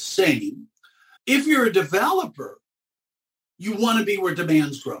about the same. If you're a developer, you want to be where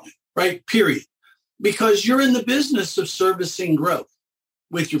demand's growing, right? Period. Because you're in the business of servicing growth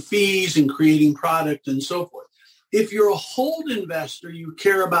with your fees and creating product and so forth. If you're a hold investor, you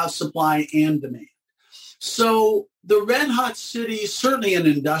care about supply and demand. So the red hot cities, certainly in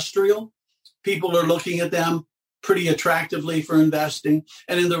industrial, people are looking at them pretty attractively for investing.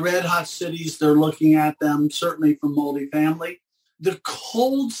 And in the red hot cities, they're looking at them certainly for multifamily. The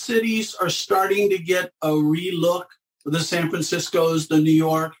cold cities are starting to get a relook. The San Franciscos, the New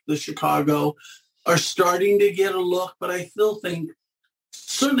York, the Chicago are starting to get a look, but I still think,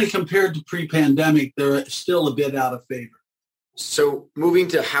 certainly compared to pre-pandemic, they're still a bit out of favor. So moving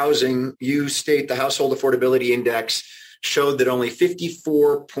to housing, you state the Household Affordability Index showed that only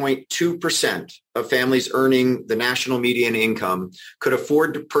 54.2% of families earning the national median income could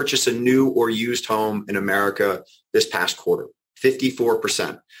afford to purchase a new or used home in America this past quarter.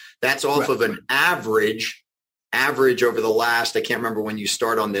 54%. That's off of an average over the last, I can't remember when you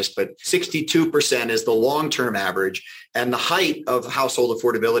start on this, but 62% is the long-term average. And the height of household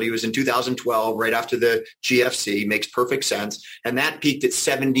affordability was in 2012, right after the GFC. Makes perfect sense. And that peaked at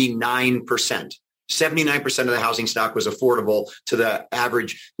 79%. 79% of the housing stock was affordable to the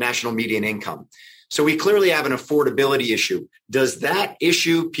average national median income. So we clearly have an affordability issue. Does that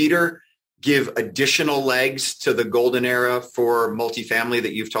issue, Peter, give additional legs to the golden era for multifamily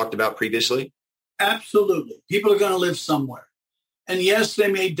that you've talked about previously? Absolutely. People are going to live somewhere. And yes,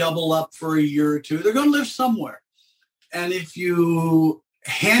 they may double up for a year or two. They're going to live somewhere. And if you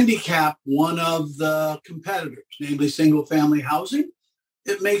handicap one of the competitors, namely single-family housing,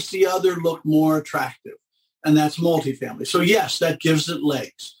 it makes the other look more attractive. And that's multifamily. So yes, that gives it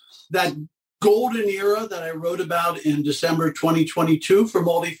legs. That golden era that I wrote about in December 2022 for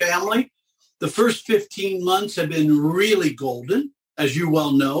multifamily, the first 15 months have been really golden, as you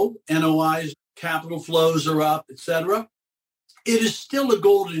well know. NOIs, capital flows are up, et cetera. It is still a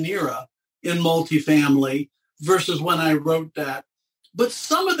golden era in multifamily versus when I wrote that. But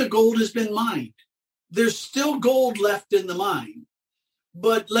some of the gold has been mined. There's still gold left in the mine.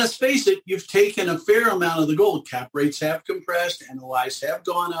 But let's face it, you've taken a fair amount of the gold. Cap rates have compressed, NOIs have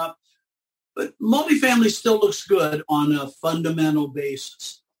gone up. But multifamily still looks good on a fundamental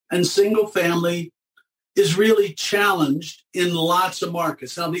basis. And single family is really challenged in lots of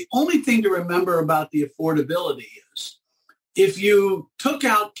markets. Now, the only thing to remember about the affordability is if you took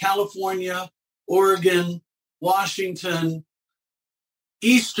out California, Oregon, Washington,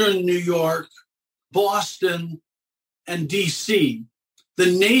 Eastern New York, Boston, and DC,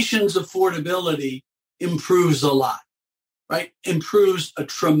 the nation's affordability improves a lot, right? Improves a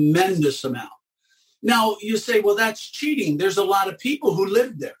tremendous amount. Now, you say, well, that's cheating. There's a lot of people who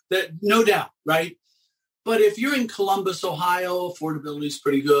live there, that no doubt, right? But if you're in Columbus, Ohio, affordability is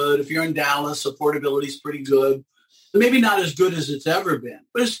pretty good. If you're in Dallas, affordability is pretty good. Maybe not as good as it's ever been,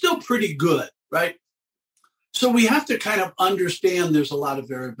 but it's still pretty good, right? So we have to kind of understand there's a lot of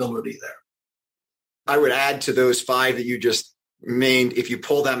variability there. I would add to those five that you just named, if you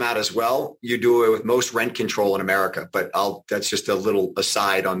pull them out as well, you do it with most rent control in America. But that's just a little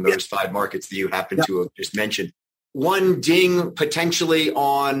aside on those five markets that you happen to have just mentioned. One ding potentially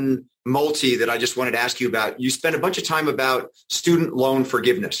on multi that I just wanted to ask you about. You spent a bunch of time about student loan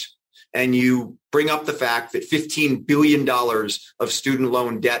forgiveness, and you bring up the fact that $15 billion of student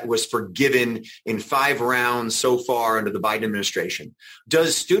loan debt was forgiven in 5 rounds so far under the Biden administration.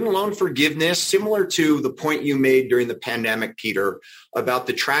 Does student loan forgiveness, similar to the point you made during the pandemic, Peter, about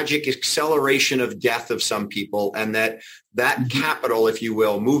the tragic acceleration of death of some people, and that capital, if you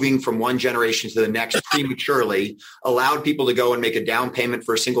will, moving from one generation to the next prematurely allowed people to go and make a down payment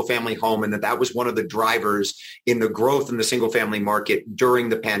for a single family home, and that was one of the drivers in the growth in the single family market during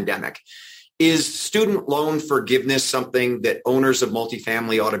the pandemic? Is student loan forgiveness something that owners of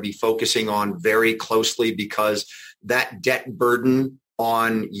multifamily ought to be focusing on very closely, because that debt burden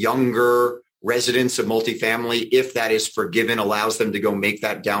on younger residents of multifamily, if that is forgiven, allows them to go make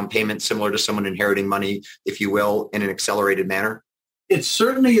that down payment similar to someone inheriting money, if you will, in an accelerated manner? It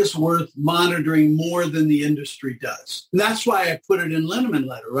certainly is worth monitoring more than the industry does. And that's why I put it in Linneman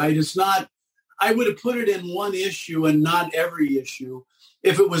letter, right? It's not, I would have put it in one issue and not every issue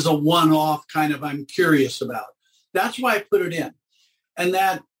if it was a one-off kind of I'm curious about. That's why I put it in. And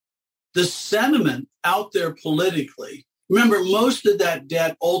that the sentiment out there politically, remember, most of that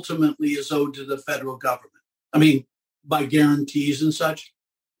debt ultimately is owed to the federal government. I mean, by guarantees and such.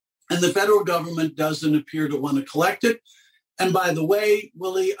 And the federal government doesn't appear to want to collect it. And by the way,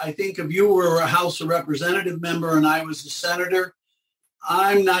 Willie, I think if you were a House of Representative member and I was a senator,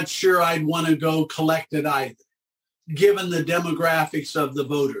 I'm not sure I'd want to go collect it either, given the demographics of the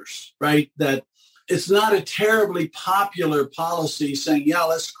voters, right? That it's not a terribly popular policy saying, yeah,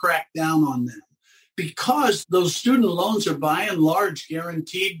 let's crack down on them, because those student loans are by and large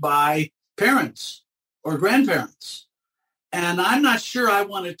guaranteed by parents or grandparents. And I'm not sure I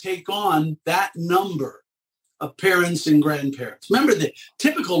want to take on that number of parents and grandparents. Remember, the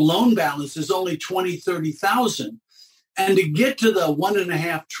typical loan balance is only 20, 30,000. And to get to the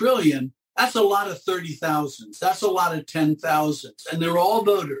 $1.5 trillion, that's a lot of 30,000s. That's a lot of 10,000s. And they're all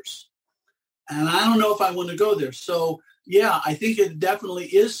voters. And I don't know if I want to go there. So, yeah, I think it definitely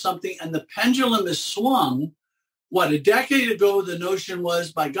is something. And the pendulum is swung. A decade ago, the notion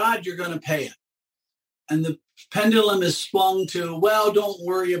was, by God, you're going to pay it. And the pendulum is swung to, well, don't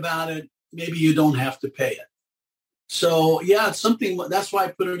worry about it. Maybe you don't have to pay it. So, yeah, it's something. That's why I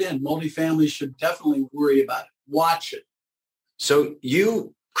put it in. Multifamily should definitely worry about it. Watch it. So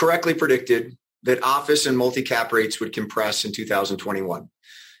you correctly predicted that office and multi-cap rates would compress in 2021.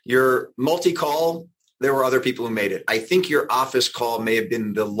 Your multi-call, there were other people who made it. I think your office call may have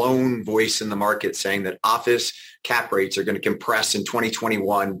been the lone voice in the market saying that office cap rates are going to compress in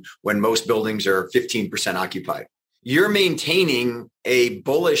 2021 when most buildings are 15% occupied. You're maintaining a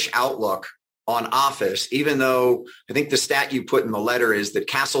bullish outlook on office, even though I think the stat you put in the letter is that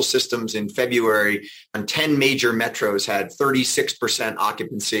Castle Systems in February on 10 major metros had 36%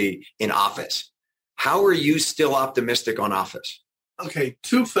 occupancy in office. How are you still optimistic on office? Okay,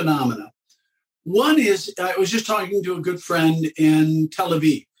 two phenomena. One is I was just talking to a good friend in Tel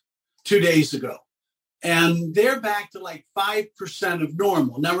Aviv 2 days ago, and they're back to like 5% of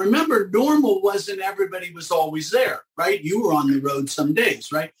normal. Now, remember, normal wasn't everybody was always there, right? You were on the road some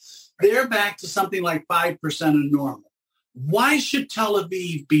days, right? They're back to something like 5% of normal. Why should Tel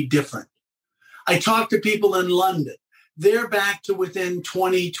Aviv be different? I talked to people in London. They're back to within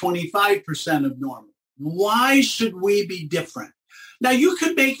 20, 25% of normal. Why should we be different? Now, you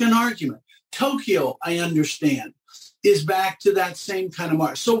could make an argument. Tokyo, I understand, is back to that same kind of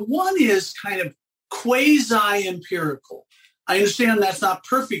mark. So one is kind of quasi-empirical. I understand that's not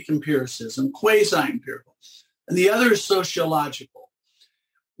perfect empiricism, quasi-empirical. And the other is sociological.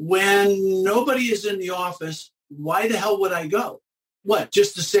 When nobody is in the office, why the hell would I go? What,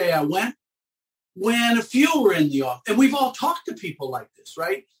 just to say I went? When a few were in the office, and we've all talked to people like this,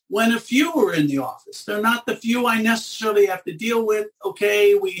 right? When a few were in the office, they're not the few I necessarily have to deal with.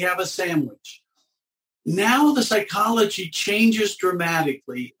 Okay, we have a sandwich. Now the psychology changes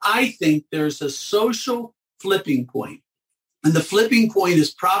dramatically. I think there's a social flipping point. And the flipping point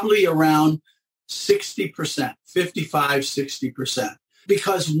is probably around 60%, 55, 60%.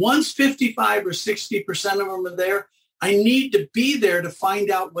 Because once 55 or 60% of them are there, I need to be there to find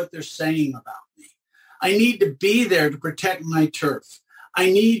out what they're saying about me. I need to be there to protect my turf. I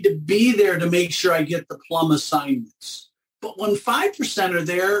need to be there to make sure I get the plum assignments. But when 5% are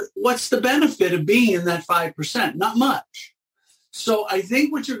there, what's the benefit of being in that 5%? Not much. So I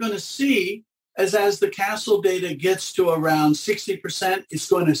think what you're going to see is as the Castle data gets to around 60%, it's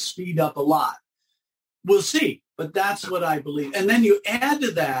going to speed up a lot. We'll see, but that's what I believe. And then you add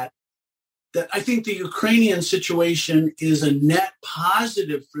to that I think the Ukrainian situation is a net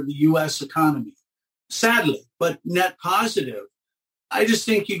positive for the U.S. economy. Sadly, but net positive. I just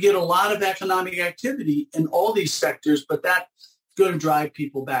think you get a lot of economic activity in all these sectors, but that's going to drive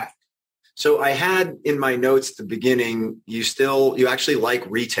people back. So I had in my notes at the beginning, you actually like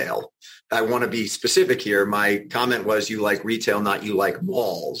retail. I want to be specific here. My comment was you like retail, not you like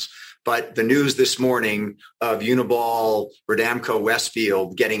malls. But the news this morning of Uniball, Rodamco,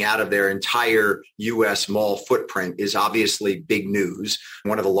 Westfield getting out of their entire U.S. mall footprint is obviously big news.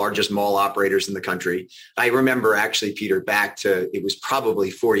 One of the largest mall operators in the country. I remember actually, Peter, back to, it was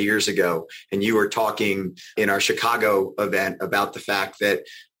probably 4 years ago, and you were talking in our Chicago event about the fact that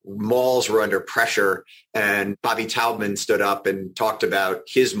malls were under pressure, and Bobby Taubman stood up and talked about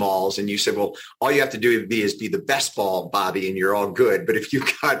his malls, and you said, well, all you have to do is be the best mall, Bobby, and you're all good. But if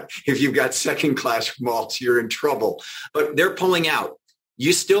you've got second class malls, you're in trouble. But they're pulling out.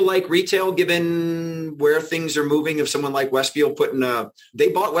 You still like retail given where things are moving? If someone like Westfield they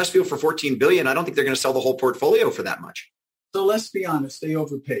bought Westfield for $14 billion, I don't think they're going to sell the whole portfolio for that much. So let's be honest, they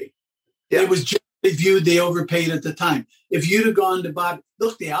overpaid. Yeah. It was just viewed they overpaid at the time. If you'd have gone to Bob,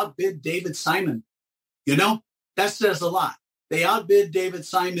 look, they outbid David Simon. That says a lot. They outbid David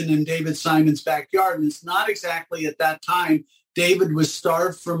Simon in David Simon's backyard. And it's not exactly at that time. David was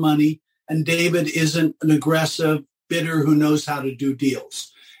starved for money, and David isn't an aggressive bidder who knows how to do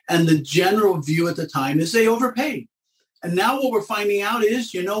deals. And the general view at the time is they overpaid. And now what we're finding out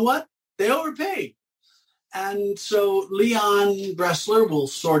is, you know what? They overpaid. And so Leon Bressler will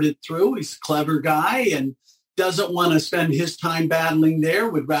sort it through. He's a clever guy and doesn't want to spend his time battling there,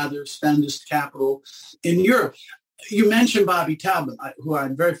 would rather spend his capital in Europe. You mentioned Bobby Taubman, who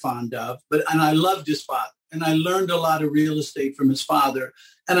I'm very fond of, and I loved his father. And I learned a lot of real estate from his father.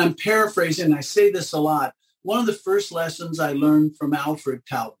 And I'm paraphrasing, and I say this a lot. One of the first lessons I learned from Alfred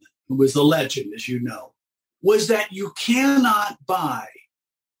Taubman, who was a legend, as you know, was that you cannot buy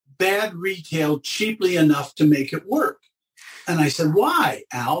bad retail cheaply enough to make it work. And I said, why,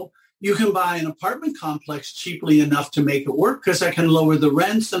 Al? You can buy an apartment complex cheaply enough to make it work because I can lower the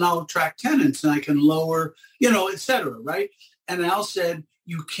rents and I'll attract tenants and I can lower, et cetera, right? And Al said,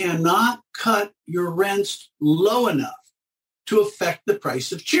 you cannot cut your rents low enough to affect the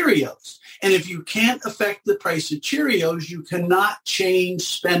price of Cheerios. And if you can't affect the price of Cheerios, you cannot change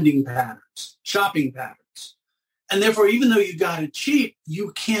spending patterns, shopping patterns. And therefore, even though you got it cheap,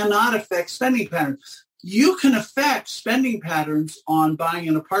 you cannot affect spending patterns. You can affect spending patterns on buying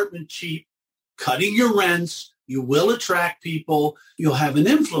an apartment cheap, cutting your rents. You will attract people. You'll have an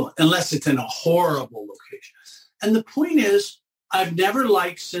influence, unless it's in a horrible location. And the point is, I've never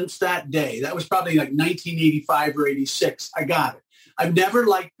liked since that day. That was probably like 1985 or 86. I got it. I've never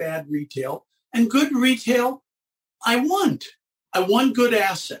liked bad retail. And good retail, I want. I want good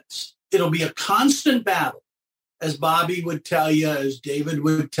assets. It'll be a constant battle, as Bobby would tell you, as David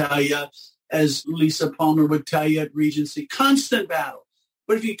would tell you, as Lisa Palmer would tell you at Regency, constant battle.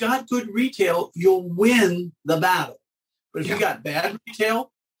 But if you got good retail, you'll win the battle. But if you got bad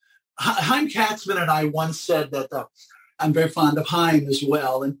retail, Chaim Katzman and I once said that I'm very fond of Chaim as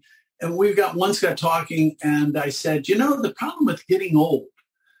well. And we once got talking, and I said, the problem with getting old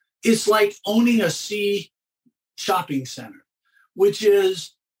is like owning a C shopping center, which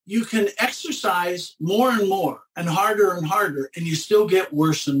is you can exercise more and more and harder, and you still get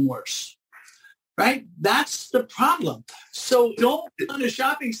worse and worse. Right? That's the problem. So don't own a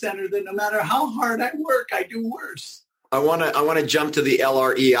shopping center that no matter how hard I work, I do worse. I want to jump to the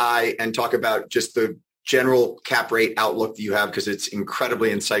LREI and talk about just the general cap rate outlook that you have, because it's incredibly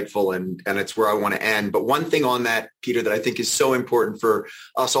insightful and it's where I want to end. But one thing on that, Peter, that I think is so important for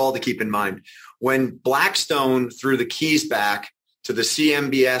us all to keep in mind, when Blackstone threw the keys back to the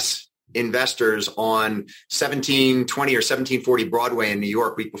CMBS investors on 1720 or 1740 Broadway in New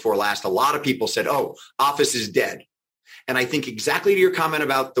York week before last, a lot of people said, oh, office is dead. And I think exactly to your comment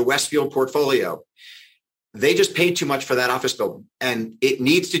about the Westfield portfolio, they just paid too much for that office building, and it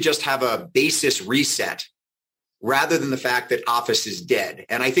needs to just have a basis reset rather than the fact that office is dead.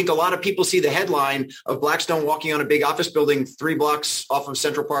 And I think a lot of people see the headline of Blackstone walking on a big office building 3 blocks off of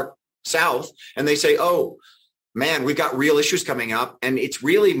Central Park South, and they say, oh, man, we've got real issues coming up. And it's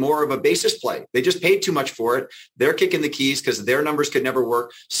really more of a basis play. They just paid too much for it. They're kicking the keys because their numbers could never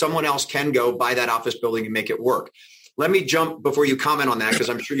work. Someone else can go buy that office building and make it work. Let me jump before you comment on that, because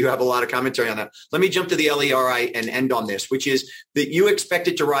I'm sure you have a lot of commentary on that. Let me jump to the LERI and end on this, which is that you expect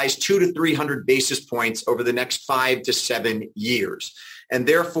it to rise 200 to 300 basis points over the next 5 to 7 years. And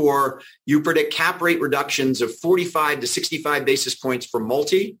therefore, you predict cap rate reductions of 45 to 65 basis points for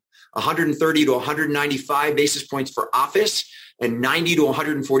multi, 130 to 195 basis points for office, and 90 to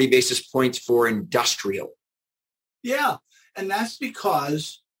 140 basis points for industrial. Yeah. And that's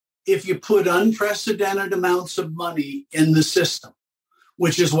because if you put unprecedented amounts of money in the system,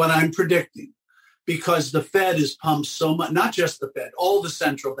 which is what I'm predicting, because the Fed has pumped so much, not just the Fed, all the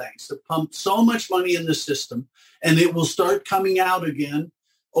central banks have pumped so much money in the system, and it will start coming out again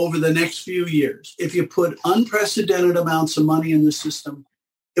over the next few years. If you put unprecedented amounts of money in the system,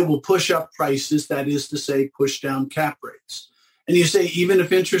 it will push up prices, that is to say, push down cap rates. And you say, even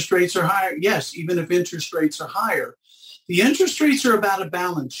if interest rates are higher? Yes, even if interest rates are higher. The interest rates are about a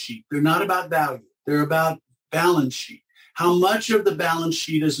balance sheet. They're not about value. They're about balance sheet. How much of the balance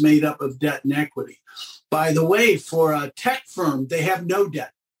sheet is made up of debt and equity? By the way, for a tech firm, they have no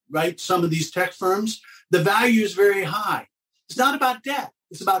debt, right? Some of these tech firms, the value is very high. It's not about debt.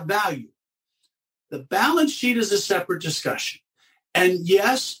 It's about value. The balance sheet is a separate discussion. And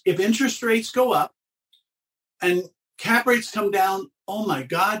yes, if interest rates go up and cap rates come down, oh my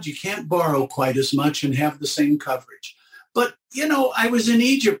God, you can't borrow quite as much and have the same coverage. But, I was in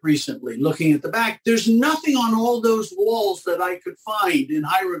Egypt recently looking at the back. There's nothing on all those walls that I could find in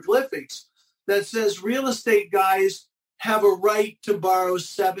hieroglyphics that says real estate guys have a right to borrow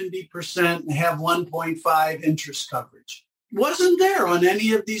 70% and have 1.5 interest coverage. Wasn't there on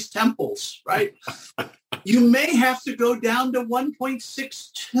any of these temples, right? You may have to go down to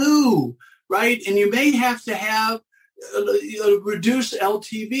 1.62, right? And you may have to have a reduced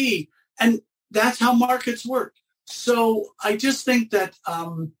LTV. And that's how markets work. So I just think that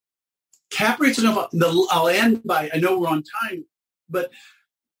cap rates are enough. I'll end by, I know we're on time, but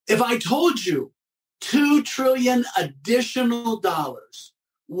if I told you $2 trillion additional dollars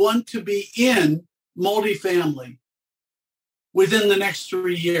want to be in multifamily within the next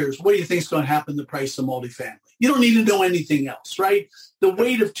 3 years, what do you think is going to happen to the price of multifamily? You don't need to know anything else, right? The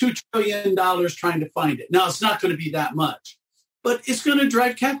weight of $2 trillion trying to find it. Now, it's not going to be that much, but it's going to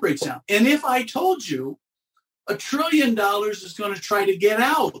drive cap rates down. And if I told you $1 trillion is going to try to get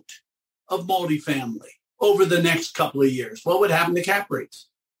out of multifamily over the next couple of years, what would happen to cap rates?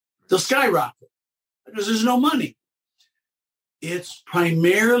 They'll skyrocket because there's no money. It's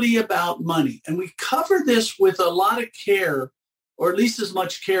primarily about money. And we cover this with a lot of care, or at least as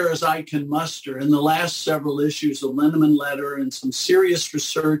much care as I can muster in the last several issues, the Linneman letter and some serious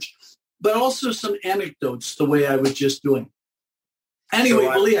research, but also some anecdotes the way I was just doing. Anyway,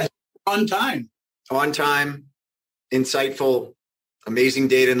 Willie, on time. On time, insightful, amazing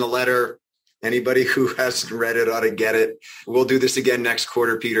data in the letter. Anybody who hasn't read it ought to get it. We'll do this again next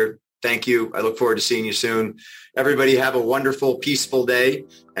quarter, Peter. Thank you. I look forward to seeing you soon. Everybody have a wonderful, peaceful day.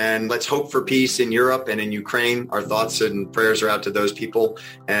 And let's hope for peace in Europe and in Ukraine. Our thoughts and prayers are out to those people.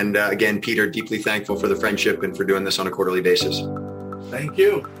 And again, Peter, deeply thankful for the friendship and for doing this on a quarterly basis. Thank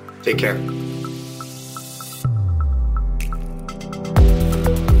you. Take care.